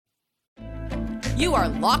You are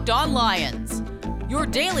Locked On Lions, your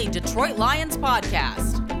daily Detroit Lions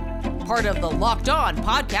podcast. Part of the Locked On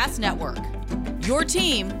Podcast Network, your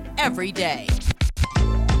team every day.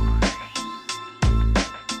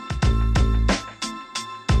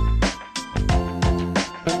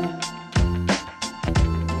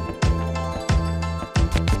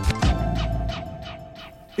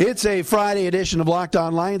 It's a Friday edition of Locked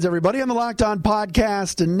On Lions, everybody, on the Locked On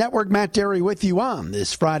Podcast and Network. Matt Derry with you on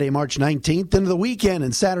this Friday, March 19th, into the weekend,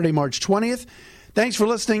 and Saturday, March 20th. Thanks for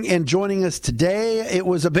listening and joining us today. It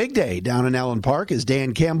was a big day down in Allen Park as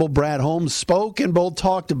Dan Campbell, Brad Holmes spoke and both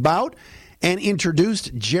talked about and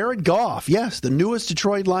introduced Jared Goff. Yes, the newest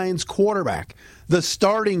Detroit Lions quarterback, the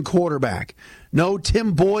starting quarterback. No,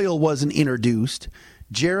 Tim Boyle wasn't introduced.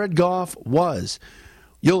 Jared Goff was.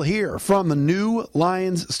 You'll hear from the new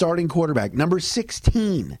Lions starting quarterback, number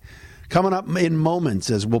 16, coming up in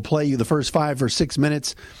moments as we'll play you the first 5 or 6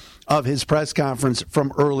 minutes of his press conference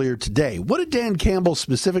from earlier today. What did Dan Campbell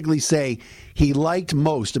specifically say he liked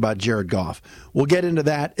most about Jared Goff? We'll get into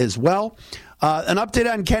that as well. An update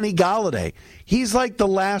on Kenny Golladay. He's like the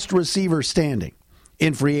last receiver standing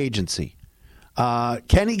in free agency.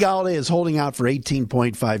 Kenny Golladay is holding out for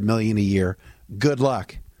 $18.5 million a year. Good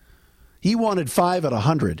luck. He wanted 5 at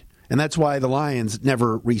 100, and that's why the Lions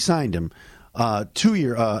never re-signed him a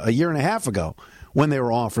year and a half ago when they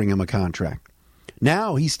were offering him a contract.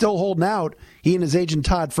 Now he's still holding out. He and his agent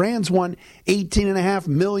Todd Franz won $18.5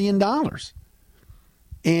 million.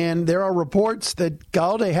 And there are reports that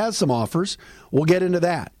Golladay has some offers. We'll get into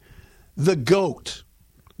that. The GOAT,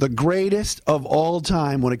 the greatest of all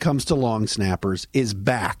time when it comes to long snappers, is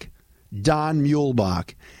back. Don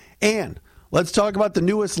Muhlbach. And let's talk about the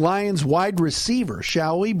newest Lions wide receiver,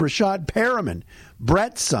 shall we? Brashad Perriman,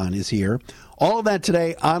 Brett's son, is here. All of that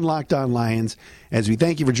today on Locked On Lions as we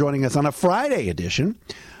thank you for joining us on a Friday edition.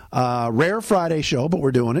 Rare Friday show, but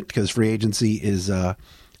we're doing it because free agency is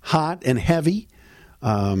hot and heavy.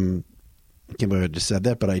 I can't believe I just said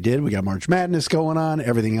that, but I did. We got March Madness going on,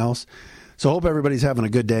 everything else. So hope everybody's having a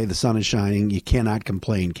good day. The sun is shining. You cannot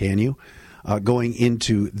complain, can you? Going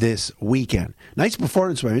into this weekend. Nice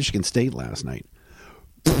performance by Michigan State last night.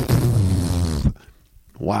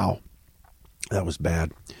 Wow. That was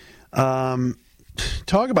bad.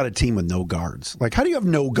 Talk about a team with no guards. Like, how do you have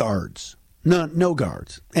no guards? No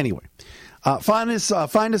guards. Anyway, find us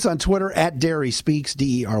on Twitter at Derry Speaks,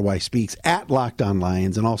 Dery Speaks, at Locked On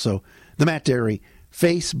Lions, and also the Matt Derry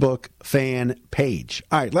Facebook fan page.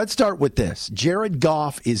 All right, let's start with this. Jared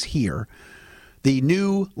Goff is here. The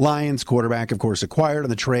new Lions quarterback, of course, acquired on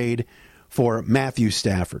the trade for Matthew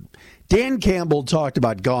Stafford. Dan Campbell talked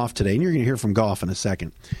about Goff today, and you're going to hear from Goff in a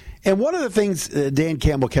second. And one of the things Dan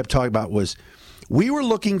Campbell kept talking about was we were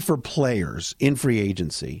looking for players in free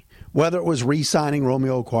agency, whether it was re-signing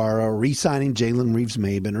Romeo Okwara or re-signing Jalen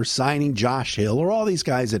Reeves-Maybin or signing Josh Hill or all these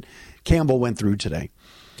guys that Campbell went through today.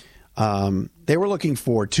 They were looking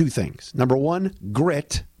for two things. Number one,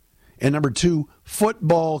 grit, and number two,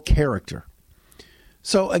 football character.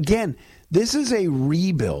 So, again, this is a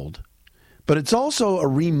rebuild, but it's also a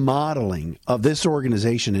remodeling of this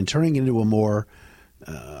organization and turning it into a more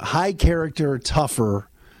high-character, tougher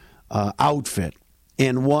outfit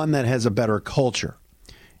and one that has a better culture.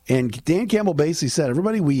 And Dan Campbell basically said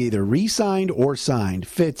everybody we either re-signed or signed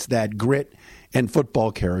fits that grit and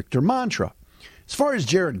football character mantra. As far as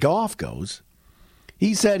Jared Goff goes,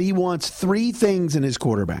 he said he wants 3 things in his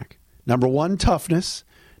quarterback. Number 1, toughness.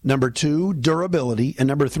 Number 2, durability. And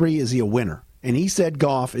number 3, is he a winner? And he said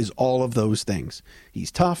Goff is all of those things. He's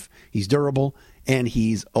tough, he's durable, and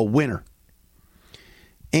he's a winner.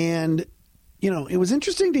 And, you know, it was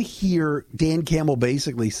interesting to hear Dan Campbell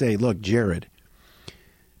basically say, look, Jared,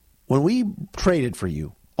 when we traded for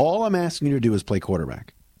you, all I'm asking you to do is play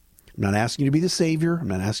quarterback. I'm not asking you to be the savior. I'm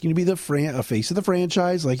not asking you to be the face of the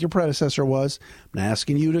franchise like your predecessor was. I'm not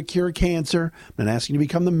asking you to cure cancer. I'm not asking you to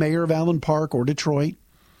become the mayor of Allen Park or Detroit.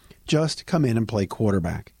 Just come in and play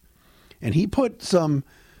quarterback. And he put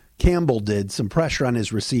Campbell did some pressure on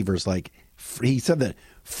his receivers. Like, he said that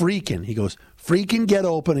he goes, freaking get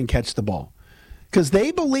open and catch the ball. Because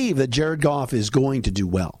they believe that Jared Goff is going to do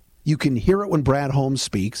well. You can hear it when Brad Holmes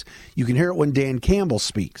speaks. You can hear it when Dan Campbell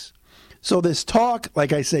speaks. So this talk,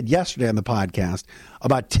 like I said yesterday on the podcast,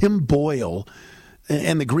 about Tim Boyle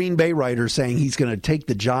and the Green Bay writers saying he's going to take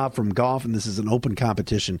the job from Goff and this is an open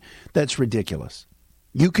competition, that's ridiculous.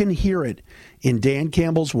 You can hear it in Dan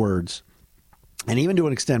Campbell's words, and even to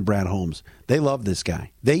an extent Brad Holmes. They love this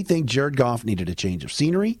guy. They think Jared Goff needed a change of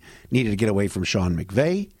scenery, needed to get away from Sean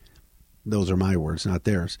McVay. Those are my words, not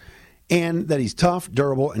theirs. And that he's tough,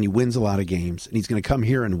 durable, and he wins a lot of games, and he's going to come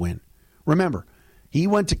here and win. Remember, He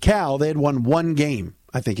went to Cal. They had won one game,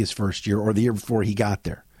 I think, his first year or the year before he got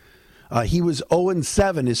there. He was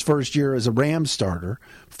 0-7 his first year as a Rams starter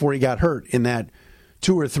before he got hurt in that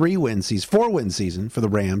 2 or 3 win season, 4-win season for the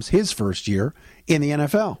Rams, his first year in the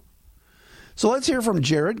NFL. So let's hear from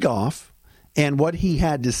Jared Goff and what he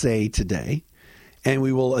had to say today. And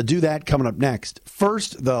we will do that coming up next.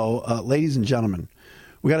 First, though, ladies and gentlemen,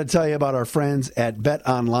 we got to tell you about our friends at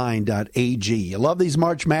betonline.ag. You love these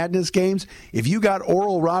March Madness games? If you got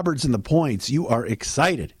Oral Roberts in the points, you are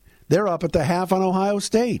excited. They're up at the half on Ohio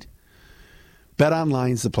State.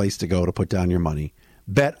 BetOnline's the place to go to put down your money.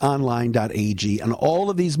 BetOnline.ag on all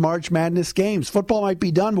of these March Madness games. Football might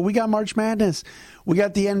be done, but we got March Madness. We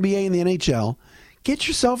got the NBA and the NHL. Get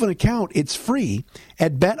yourself an account. It's free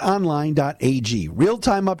at betonline.ag.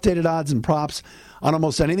 Real-time updated odds and props on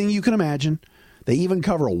almost anything you can imagine. They even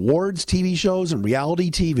cover awards, TV shows, and reality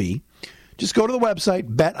TV. Just go to the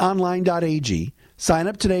website, betonline.ag. Sign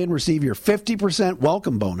up today and receive your 50%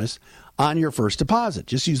 welcome bonus on your first deposit.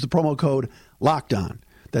 Just use the promo code LOCKEDON.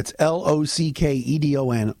 That's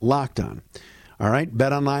LOCKEDON, LOCKEDON. All right,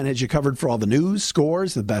 BetOnline has you covered for all the news,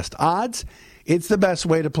 scores, the best odds. It's the best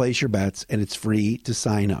way to place your bets, and it's free to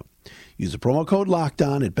sign up. Use the promo code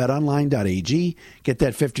LOCKEDON at betonline.ag. Get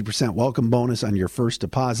that 50% welcome bonus on your first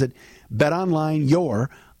deposit. BetOnline,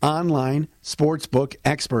 your online sportsbook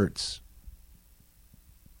experts.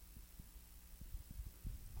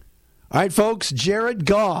 All right, folks, Jared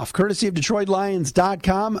Goff, courtesy of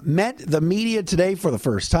DetroitLions.com, met the media today for the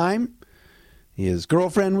first time. His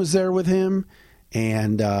girlfriend was there with him,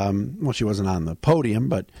 and, well, she wasn't on the podium,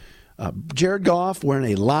 but Jared Goff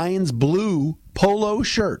wearing a Lions blue polo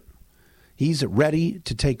shirt. He's ready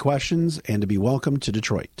to take questions and to be welcomed to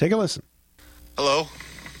Detroit. Take a listen. Hello.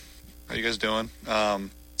 How you guys doing?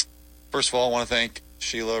 First of all, I want to thank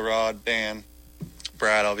Sheila, Rod, Dan,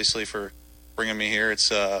 Brad, obviously, for bringing me here.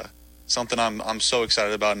 It's something I'm so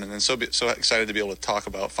excited about and so excited to be able to talk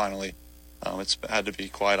about finally. It's had to be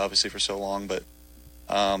quiet, obviously, for so long, but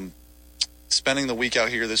spending the week out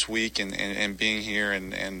here this week and being here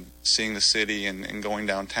and seeing the city and going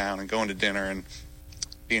downtown and going to dinner and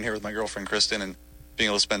being here with my girlfriend Kristen and being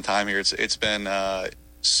able to spend time here, it's been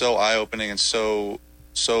so eye-opening and so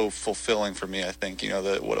fulfilling for me. I think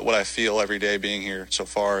what I feel every day being here so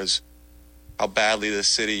far is how badly this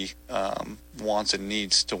city wants and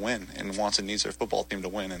needs to win and wants and needs their football team to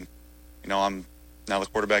win. And I'm now the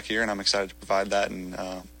quarterback here, and I'm excited to provide that and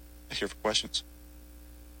here for questions.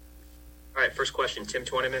 All right, first question, Tim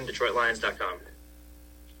Twentyman, DetroitLions.com.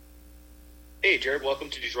 Hey, Jared, welcome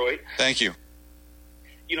to Detroit. Thank you.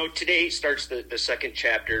 Today starts the second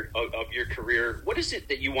chapter of your career. What is it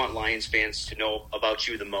that you want Lions fans to know about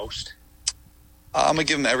you the most? I'm going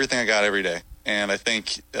to give them everything I got every day. And I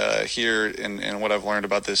think here and what I've learned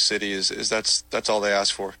about this city is that's all they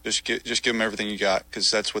ask for. Just give them everything you got, because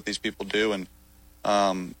that's what these people do. And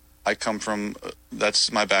I come from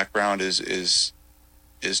that's my background is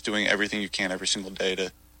doing everything you can every single day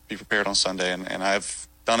to be prepared on Sunday. And I've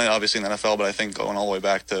done it obviously in the NFL, but I think going all the way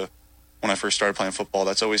back to when I first started playing football,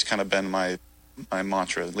 that's always kind of been my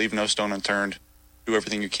mantra. Leave no stone unturned. Do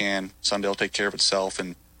everything you can. Sunday will take care of itself.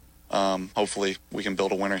 And hopefully we can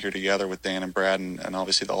build a winner here together with Dan and Brad and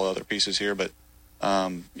obviously all the other pieces here. But,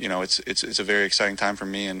 it's a very exciting time for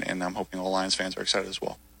me, and I'm hoping all Lions fans are excited as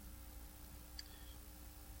well.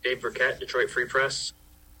 Dave Burkett, Detroit Free Press.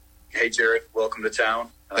 Hey, Jared, welcome to town.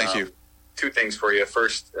 Thank you. Two things for you.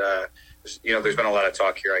 First, there's been a lot of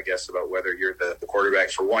talk here, I guess, about whether you're the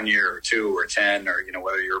quarterback for 1 year or 2 or 10, or,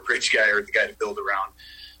 whether you're a bridge guy or the guy to build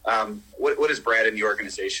around. What has Brad and the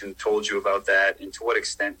organization told you about that? And to what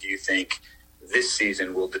extent do you think this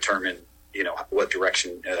season will determine, what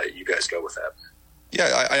direction you guys go with that?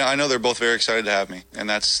 Yeah, I know they're both very excited to have me, and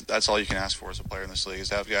that's all you can ask for as a player in this league, is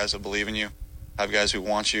to have guys that believe in you, have guys who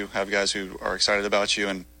want you, have guys who are excited about you,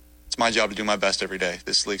 and it's my job to do my best every day.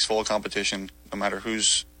 This league's full of competition. No matter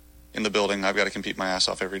who's in the building, I've got to compete my ass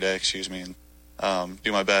off every day, and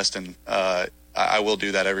do my best, and I will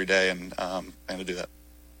do that every day, and to do that.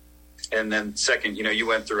 And then second, you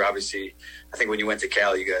went through, obviously, I think when you went to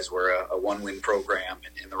Cal, you guys were a one-win program,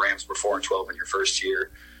 and the Rams were 4-12 in your first year.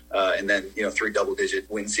 And then, 3 double-digit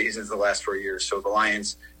win seasons the last 4 years. So the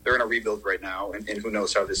Lions, they're in a rebuild right now, and who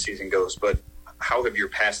knows how this season goes. But how have your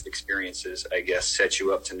past experiences, I guess, set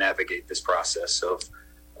you up to navigate this process of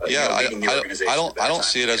leading the organization? I don't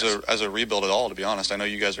see it as a rebuild at all, to be honest. I know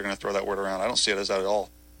you guys are going to throw that word around. I don't see it as that at all.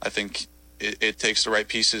 I think it takes the right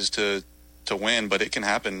pieces to win, but it can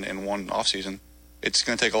happen in one offseason. It's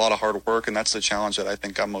going to take a lot of hard work, and that's the challenge that I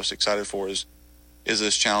think I'm most excited for is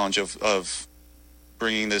this challenge of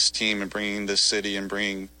bringing this team and bringing this city and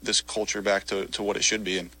bringing this culture back to what it should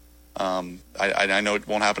be. And I know it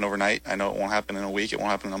won't happen overnight. I know it won't happen in a week. It won't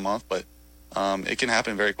happen in a month, but it can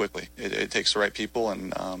happen very quickly. It takes the right people,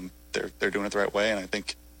 and they're doing it the right way. And I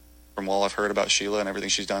think from all I've heard about Sheila and everything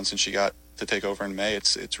she's done since she got to take over in May,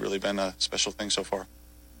 it's really been a special thing so far.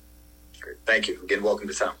 Great. Thank you. Again, welcome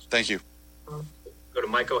to town. Thank you. Go to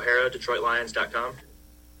Mike O'Hara, DetroitLions.com.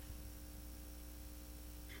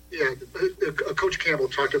 Yeah, Coach Campbell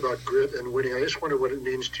talked about grit and winning. I just wonder what it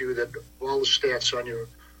means to you that all the stats on your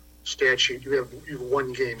stat sheet, you've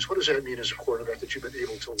won games. What does that mean as a quarterback that you've been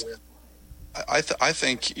able to win? I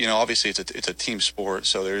think, obviously it's a team sport,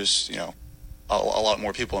 so there's, a lot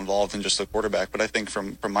more people involved than just the quarterback. But I think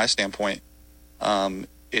from my standpoint,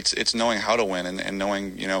 it's knowing how to win and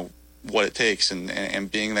knowing, what it takes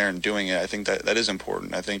and being there and doing it. I think that is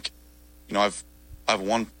important. I think, I've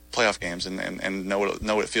won playoff games and know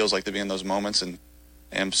what it feels like to be in those moments, and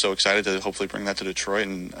am so excited to hopefully bring that to Detroit.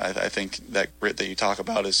 And I think that grit that you talk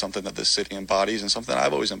about is something that this city embodies and something that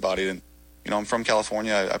I've always embodied. And, I'm from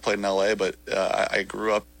California. I played in LA, but I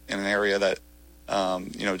grew up in an area that,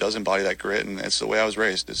 does embody that grit. And it's the way I was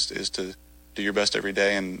raised is to do your best every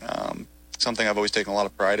day. And something I've always taken a lot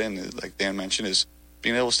of pride in, like Dan mentioned, is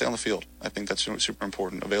being able to stay on the field. I think that's super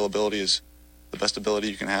important. Availability is the best ability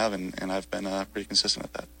you can have, and I've been pretty consistent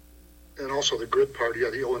at that. And also the grit part, the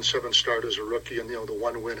 0-7 start as a rookie, and the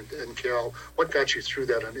one win in Cal. What got you through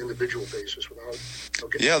that on an individual basis?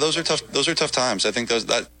 Those are tough. Those are tough times. I think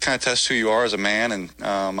that kind of tests who you are as a man, and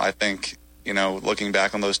I think looking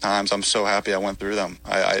back on those times, I'm so happy I went through them.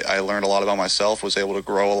 I learned a lot about myself, was able to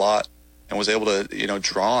grow a lot, and was able to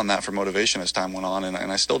draw on that for motivation as time went on, and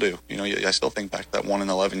I still do. I still think back to that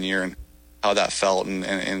 1-11 year and how that felt,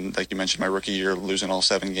 and like you mentioned, my rookie year, losing all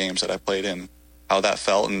 7 games that I played in. How that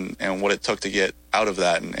felt and what it took to get out of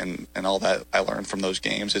that and all that I learned from those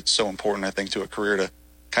games. It's so important, I think, to a career to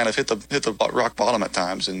kind of hit the rock bottom at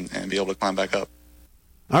times and be able to climb back up.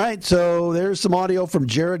 All right, so there's some audio from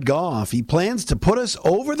Jared Goff. He plans to put us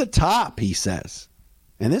over the top, he says.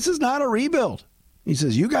 And this is not a rebuild. He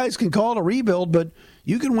says, you guys can call it a rebuild, but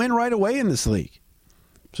you can win right away in this league.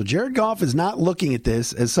 So Jared Goff is not looking at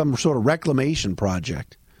this as some sort of reclamation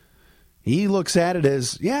project. He looks at it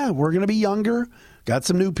as, we're going to be younger, got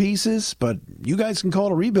some new pieces, but you guys can call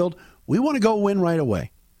it a rebuild. We want to go win right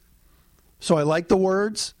away. So I like the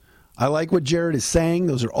words. I like what Jared is saying.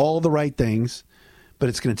 Those are all the right things, but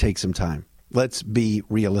it's going to take some time. Let's be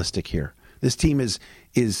realistic here. This team is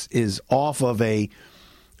off of I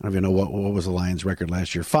don't even know what was the Lions' record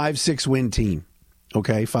last year. 5-6 win team.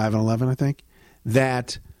 Okay, 5-11, I think.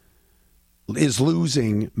 That is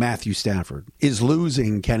losing Matthew Stafford, is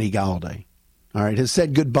losing Kenny Golladay. All right, has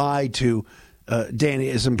said goodbye to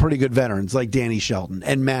some pretty good veterans like Danny Shelton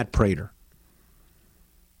and Matt Prater.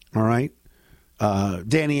 All right,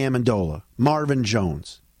 Danny Amendola, Marvin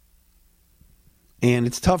Jones. And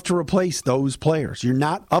it's tough to replace those players. You're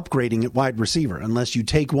not upgrading at wide receiver unless you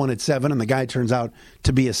take one at 7 and the guy turns out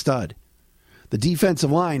to be a stud. The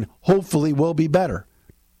defensive line hopefully will be better.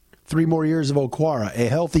 3 more years of Okwara, a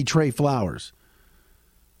healthy Trey Flowers.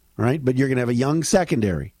 All right, but you're going to have a young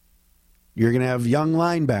secondary. You're going to have young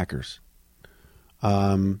linebackers.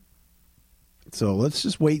 So let's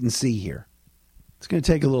just wait and see here. It's going to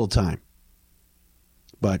take a little time.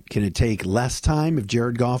 But can it take less time if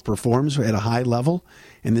Jared Goff performs at a high level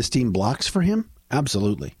and this team blocks for him?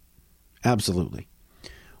 Absolutely. Absolutely.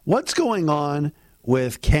 What's going on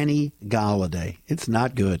with Kenny Golladay? It's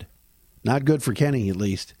not good. Not good for Kenny, at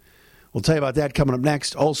least. We'll tell you about that coming up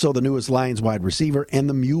next. Also, the newest Lions wide receiver, and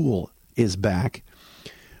the Mule is back.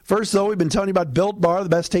 First, though, we've been telling you about Built Bar, the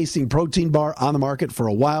best-tasting protein bar on the market for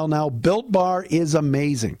a while now. Built Bar is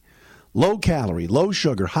amazing. Low-calorie,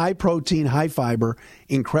 low-sugar, high-protein, high-fiber,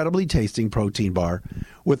 incredibly tasting protein bar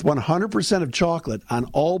with 100% of chocolate on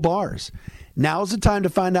all bars. Now's the time to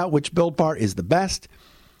find out which Built Bar is the best.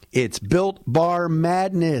 It's Built Bar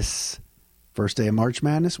Madness. First day of March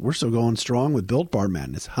Madness, we're still going strong with Built Bar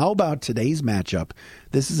Madness. How about today's matchup?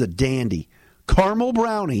 This is a dandy. Caramel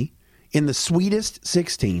brownie in the sweetest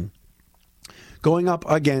 16 going up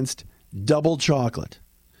against double chocolate.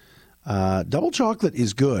 Double chocolate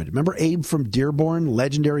is good. Remember Abe from Dearborn,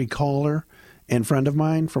 legendary caller and friend of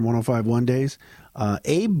mine from 105.1 days?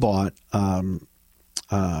 Abe bought some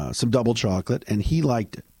double chocolate, and he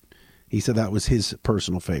liked it. He said that was his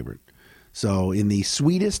personal favorite. So in the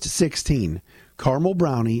sweetest 16, caramel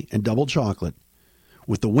brownie and double chocolate,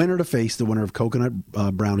 with the winner to face the winner of coconut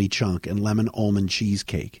brownie chunk and lemon almond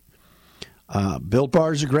cheesecake. Built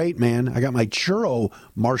Bars are great, man. I got my churro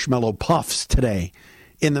marshmallow puffs today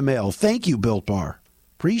in the mail. Thank you, Built Bar.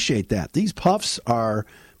 Appreciate that. These puffs are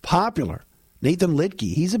popular. Nathan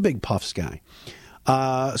Litke, he's a big puffs guy.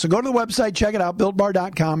 So go to the website, check it out,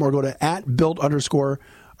 BuiltBar.com, or go to @bar_built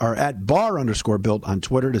on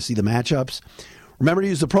Twitter to see the matchups. Remember to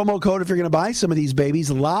use the promo code if you're going to buy some of these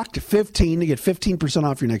babies, LOCKED15 to get 15%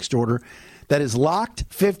 off your next order. That is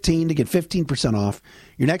LOCKED15 to get 15% off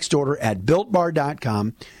your next order at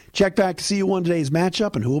BuiltBar.com. Check back to see who won today's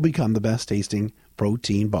matchup and who will become the best tasting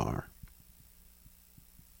protein bar.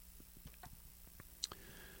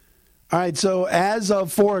 All right, so as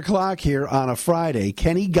of 4 o'clock here on a Friday,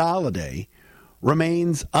 Kenny Golladay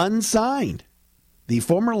remains unsigned. The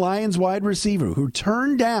former Lions wide receiver who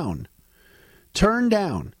turned down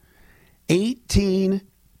 $18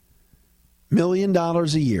 million a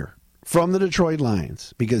year from the Detroit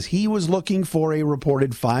Lions because he was looking for a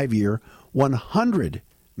reported 5-year, $100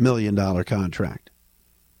 million contract.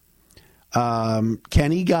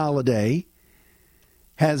 Kenny Golladay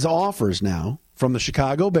has offers now from the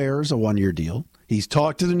Chicago Bears, a 1-year deal. He's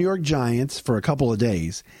talked to the New York Giants for a couple of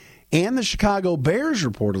days. And the Chicago Bears,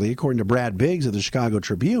 reportedly, according to Brad Biggs of the Chicago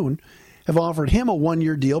Tribune, have offered him a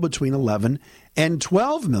 1-year deal between $11 and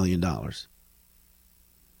 $12 million.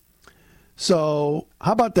 So,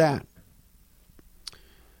 how about that?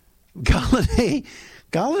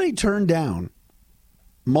 Golladay turned down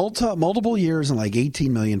multiple years and like $18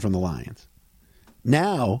 million from the Lions.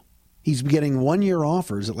 Now, he's getting 1-year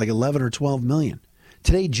offers at like $11 or $12 million.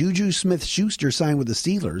 Today, Juju Smith-Schuster signed with the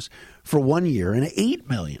Steelers for 1 year and $8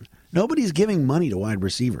 million. Nobody's giving money to wide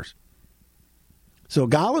receivers. So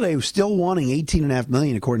Golladay was still wanting $18.5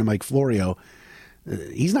 million, according to Mike Florio.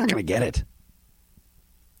 He's not going to get it.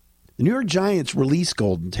 The New York Giants released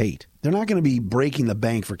Golden Tate. They're not going to be breaking the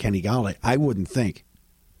bank for Kenny Golladay, I wouldn't think.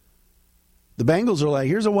 The Bengals are like,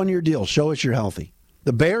 here's a 1-year deal. Show us you're healthy.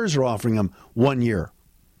 The Bears are offering him 1 year.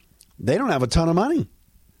 They don't have a ton of money.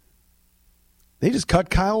 They just cut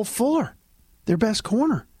Kyle Fuller, their best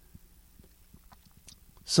corner.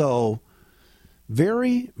 So,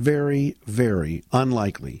 very, very, very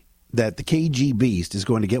unlikely that the KG Beast is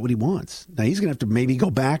going to get what he wants. Now, he's going to have to maybe go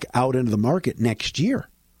back out into the market next year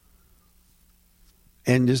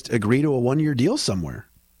and just agree to a 1-year deal somewhere.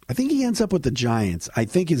 I think he ends up with the Giants. I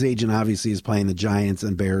think his agent obviously is playing the Giants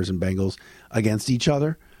and Bears and Bengals against each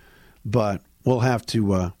other, but we'll have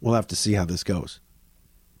to see how this goes.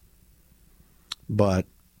 But,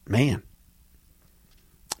 man,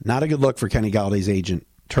 not a good look for Kenny Galladay's agent,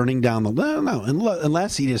 turning down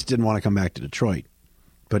unless he just didn't want to come back to Detroit.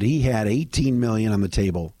 But he had $18 million on the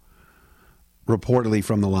table, reportedly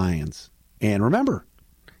from the Lions. And remember,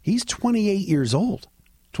 he's 28 years old,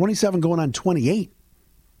 27 going on 28.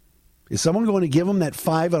 Is someone going to give him that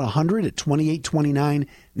 5 and 100 at 28, 29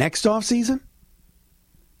 next offseason?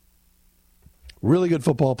 Really good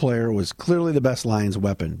football player, was clearly the best Lions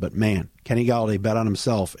weapon. But, man, Kenny Golladay bet on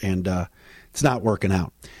himself, and it's not working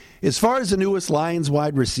out. As far as the newest Lions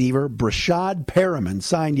wide receiver, Brashad Perriman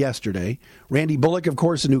signed yesterday. Randy Bullock, of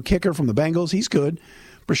course, a new kicker from the Bengals. He's good.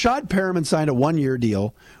 Brashad Perriman signed a 1-year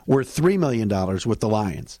deal worth $3 million with the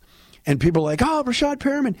Lions. And people are like, oh, Brashad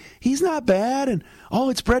Perriman, he's not bad. And, oh,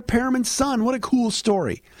 it's Brett Perriman's son. What a cool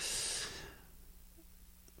story.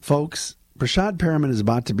 Folks, Brashad Perriman is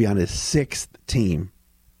about to be on his 6th team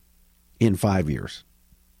in 5 years.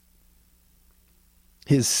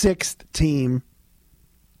 His 6th team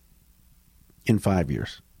in 5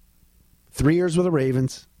 years. 3 years with the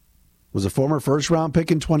Ravens. Was a former first-round pick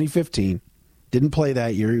in 2015. Didn't play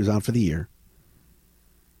that year. He was out for the year.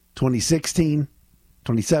 2016,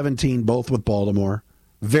 2017, both with Baltimore.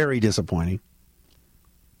 Very disappointing.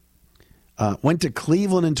 Went to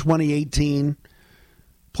Cleveland in 2018.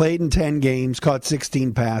 Played in 10 games, caught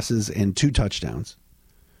 16 passes and 2 touchdowns.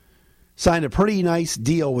 Signed a pretty nice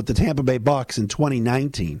deal with the Tampa Bay Bucks in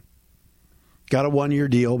 2019. Got a 1-year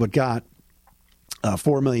deal, but got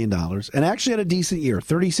 $4 million. And actually had a decent year.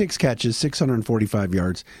 36 catches, 645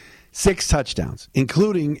 yards, 6 touchdowns,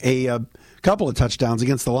 including a couple of touchdowns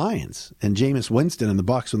against the Lions and Jameis Winston and the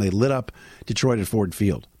Bucks when they lit up Detroit at Ford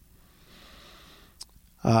Field.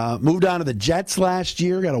 Moved on to the Jets last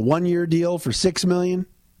year. Got a 1-year deal for $6 million.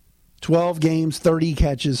 12 games, 30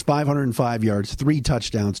 catches, 505 yards, 3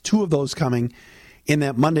 touchdowns, 2 of those coming in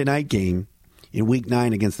that Monday night game in Week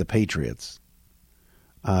 9 against the Patriots.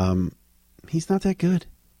 He's not that good.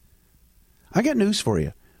 I got news for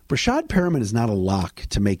you. Brashad Perriman is not a lock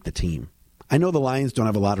to make the team. I know the Lions don't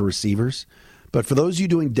have a lot of receivers, but for those of you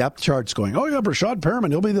doing depth charts going, oh yeah, Brashad Perriman,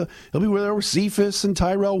 he'll be there with Cephas and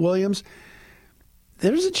Tyrell Williams.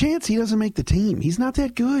 There's a chance he doesn't make the team. He's not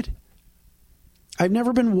that good. I've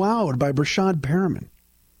never been wowed by Brashad Perriman.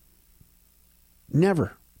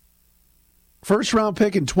 Never. First-round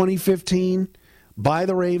pick in 2015 by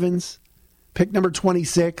the Ravens. Pick number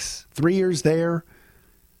 26, 3 years there.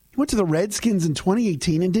 He went to the Redskins in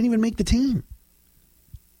 2018 and didn't even make the team.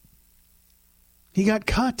 He got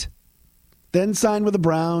cut. Then signed with the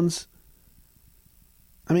Browns.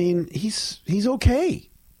 I mean, he's okay.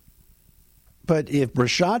 But if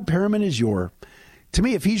Rashad Perriman is to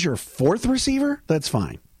me, if he's your fourth receiver, that's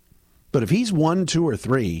fine. But if he's 1, 2, or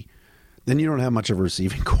 3, then you don't have much of a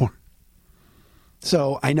receiving core.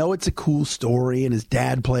 So I know it's a cool story, and his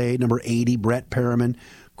dad played number 80, Brett Perriman.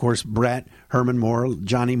 Of course, Brett, Herman Moore,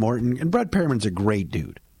 Johnny Morton, and Brett Perriman's a great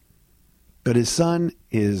dude. But his son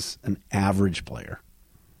is an average player.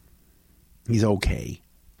 He's okay.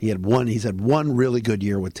 He's had one really good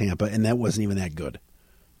year with Tampa, and that wasn't even that good.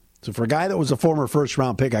 So for a guy that was a former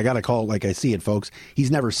first-round pick, I got to call it like I see it, folks.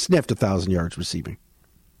 He's never sniffed 1,000 yards receiving.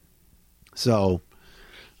 So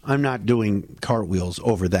I'm not doing cartwheels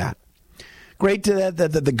over that. Great that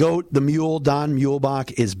the GOAT, the Mule, Don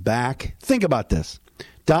Muhlbach, is back. Think about this.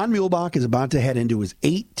 Don Muhlbach is about to head into his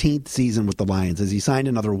 18th season with the Lions as he signed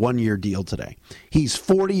another one-year deal today. He's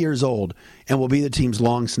 40 years old and will be the team's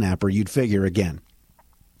long snapper, you'd figure, again.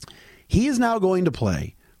 He is now going to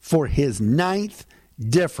play for his 9th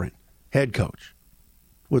different head coach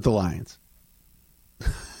with the Lions.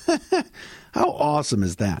 How awesome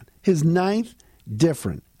is that? His 9th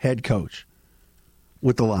different head coach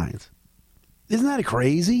with the Lions. Isn't that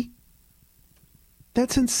crazy?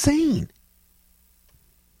 That's insane.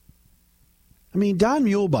 I mean, Don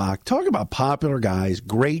Muhlbach, talk about popular guys,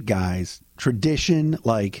 great guys, tradition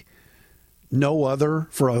like no other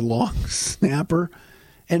for a long snapper,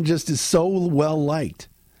 and just is so well liked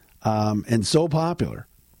and so popular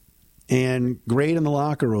and great in the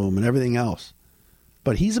locker room and everything else.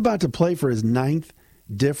 But he's about to play for his 9th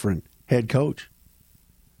different head coach.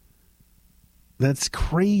 That's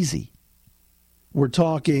crazy. We're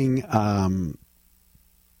talking.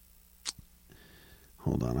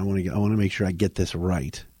 Hold on, I want to make sure I get this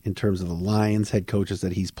right in terms of the Lions head coaches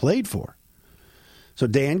that he's played for. So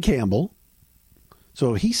Dan Campbell.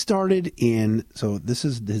 So he started so this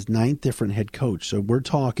is his 9th different head coach. So we're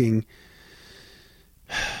talking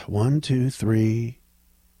 1, 2, 3.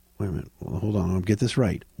 Wait a minute. Well, hold on. I'll get this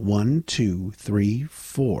right. 1, 2, 3,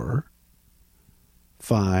 4,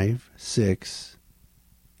 5, 6.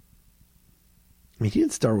 I mean, he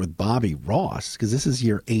didn't start with Bobby Ross because this is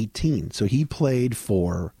year 18. So he played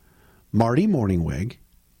for Marty Morningwig,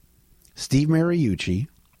 Steve Mariucci.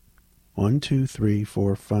 1, 2, 3,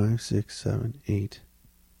 4, 5, 6, 7, 8.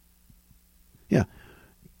 Yeah.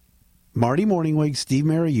 Marty Morningwig, Steve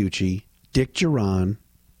Mariucci, Dick Giron,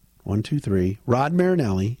 1, 2, 3. Rod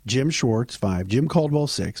Marinelli, Jim Schwartz, 5. Jim Caldwell,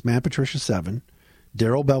 6. Matt Patricia, 7.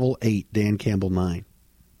 Darrell Bevel, 8. Dan Campbell, 9.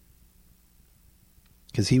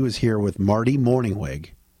 Because he was here with Marty Morningwig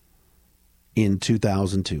in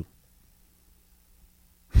 2002.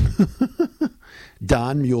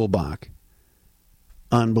 Don Muhlbach.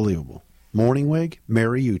 Unbelievable. Morningwig,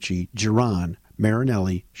 Mariucci, Giron,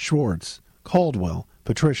 Marinelli, Schwartz, Caldwell,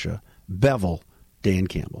 Patricia, Bevel, Dan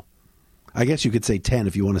Campbell. I guess you could say 10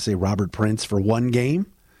 if you want to say Robert Prince for one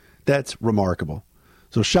game. That's remarkable.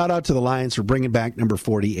 So shout out to the Lions for bringing back number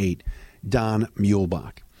 48, Don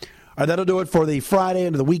Muhlbach. All right, that'll do it for the Friday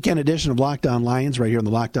into the weekend edition of Locked On Lions right here on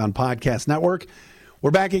the Locked On Podcast Network.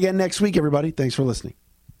 We're back again next week, everybody. Thanks for listening.